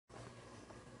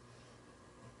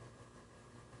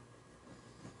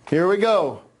Here we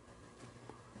go.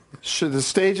 The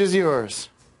stage is yours.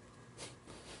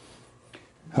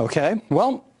 Okay,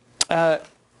 well,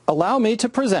 allow me to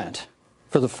present,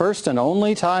 for the first and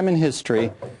only time in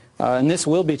history, and this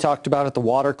will be talked about at the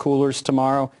water coolers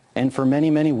tomorrow, and for many,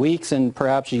 many weeks and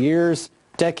perhaps years,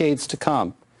 decades to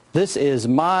come. This is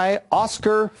my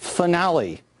Oscar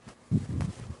finale,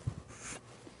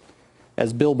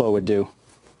 as Bilbo would do.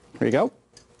 Here you go.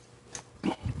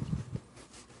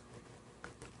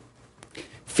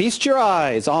 Feast your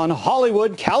eyes on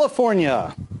Hollywood,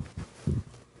 California.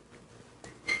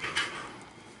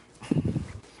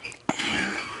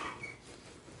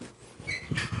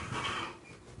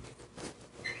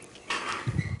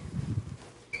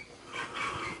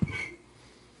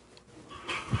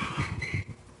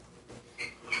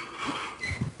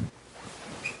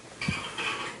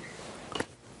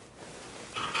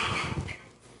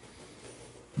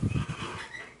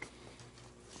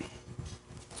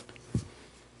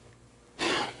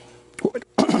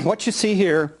 What you see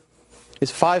here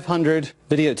is 500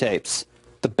 videotapes,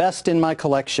 the best in my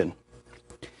collection.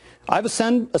 I've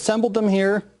assembled them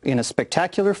here in a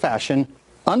spectacular fashion,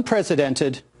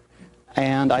 unprecedented,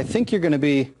 and I think you're going to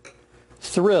be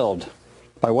thrilled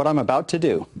by what I'm about to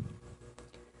do.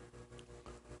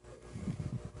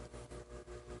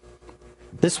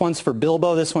 This one's for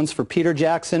Bilbo, this one's for Peter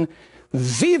Jackson.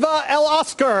 Viva El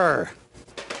Oscar!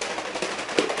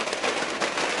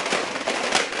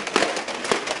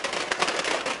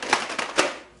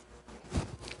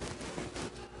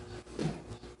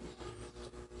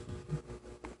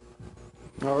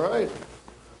 All right.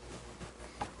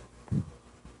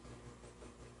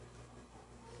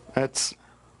 That's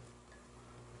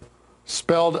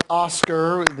spelled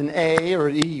Oscar with an A or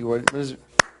an E. What is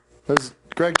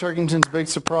Greg Turkington's big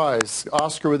surprise?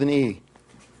 Oscar with an E.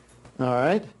 All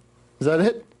right. Is that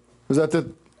it? Was that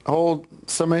the whole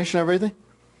summation of everything?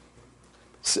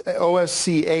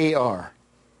 O-S-C-A-R.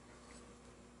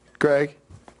 Greg?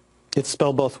 It's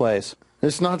spelled both ways.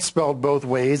 It's not spelled both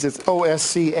ways. It's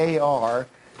O-S-C-A-R.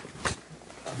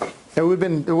 It would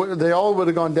have been. They all would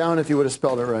have gone down if you would have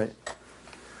spelled it right.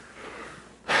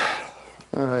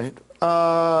 All right.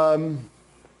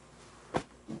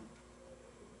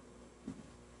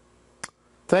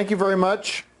 Thank you very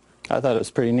much. I thought it was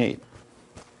pretty neat.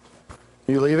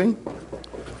 You leaving?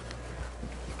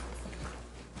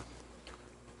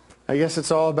 I guess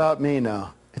it's all about me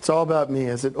now. It's all about me,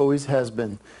 as it always has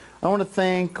been. I want to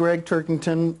thank Greg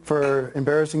Turkington for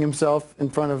embarrassing himself in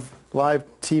front of live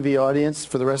TV audience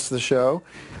for the rest of the show.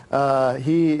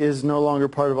 He is no longer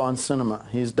part of On Cinema.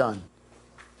 He's done.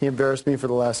 He embarrassed me for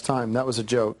the last time. That was a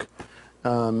joke.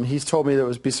 He's told me that it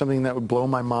would be something that would blow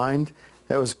my mind.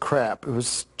 That was crap. It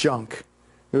was junk.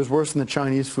 It was worse than the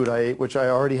Chinese food I ate, which I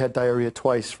already had diarrhea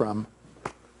twice from.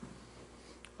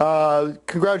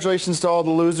 Congratulations to all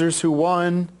the losers who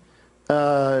won.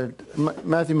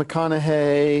 Matthew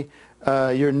McConaughey,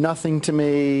 You're Nothing to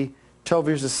Me, 12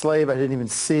 Years a Slave, I didn't even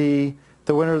see.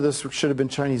 The winner of this should have been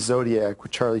Chinese Zodiac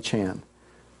with Charlie Chan.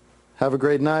 Have a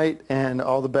great night and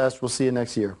all the best. We'll see you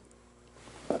next year.